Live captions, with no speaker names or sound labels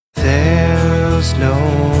no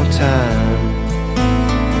time,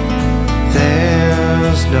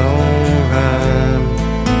 there's no rhyme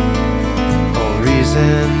or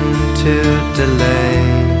reason to delay.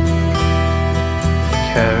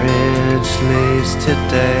 Carriage leaves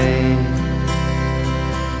today,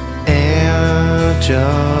 edge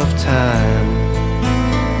of time,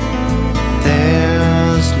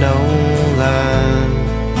 there's no line.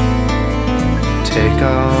 Take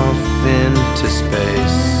off into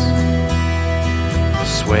space,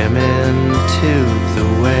 swim into the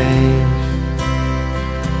wave,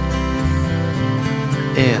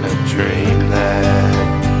 in a dream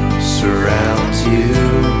that surrounds you,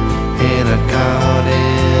 in a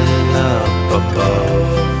garden up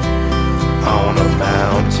above, on a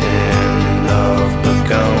mountain of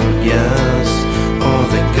begonias, or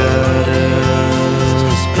the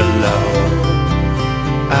gutters below.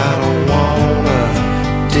 I don't wanna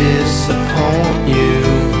disappoint you,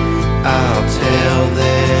 I'll tell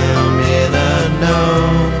them in a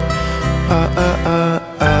note.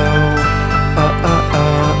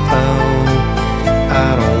 I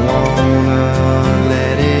don't wanna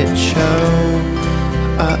let it show.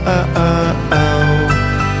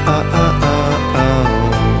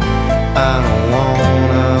 I don't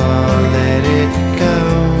wanna let it go.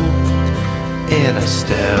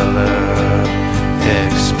 Interstellar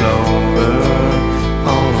explorer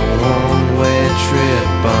on a one-way trip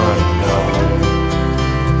unknown.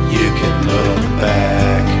 You can look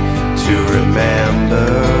back to remember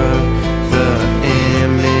the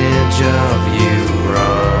image of you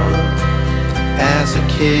run as a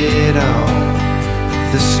kid on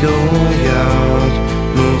the schoolyard,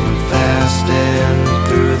 moving fast and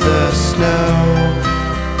through the snow.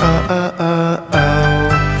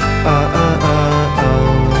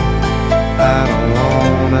 I don't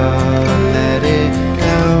wanna let it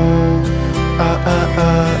go. I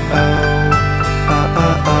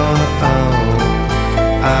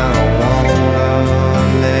don't wanna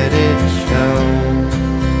let it show.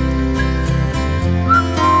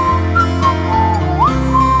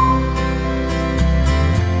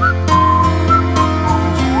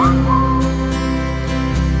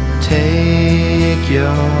 Take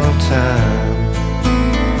your time,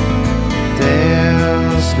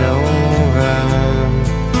 there's no rhyme.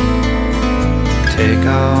 Take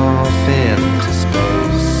off into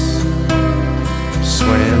space,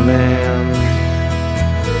 swimming.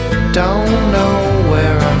 Don't know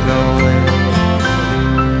where I'm going,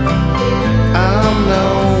 I'll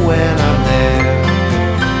know when I'm there.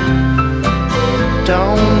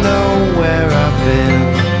 Don't know where I've been,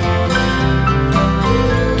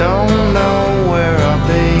 don't know where I'll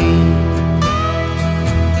be,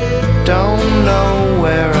 don't know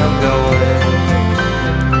where I'm going,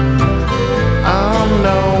 I'll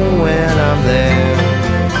know when I'm there.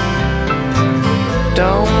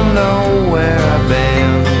 Don't know where I've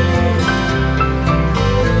been,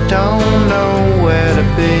 don't know where to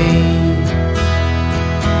be.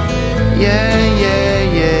 Yeah, yeah.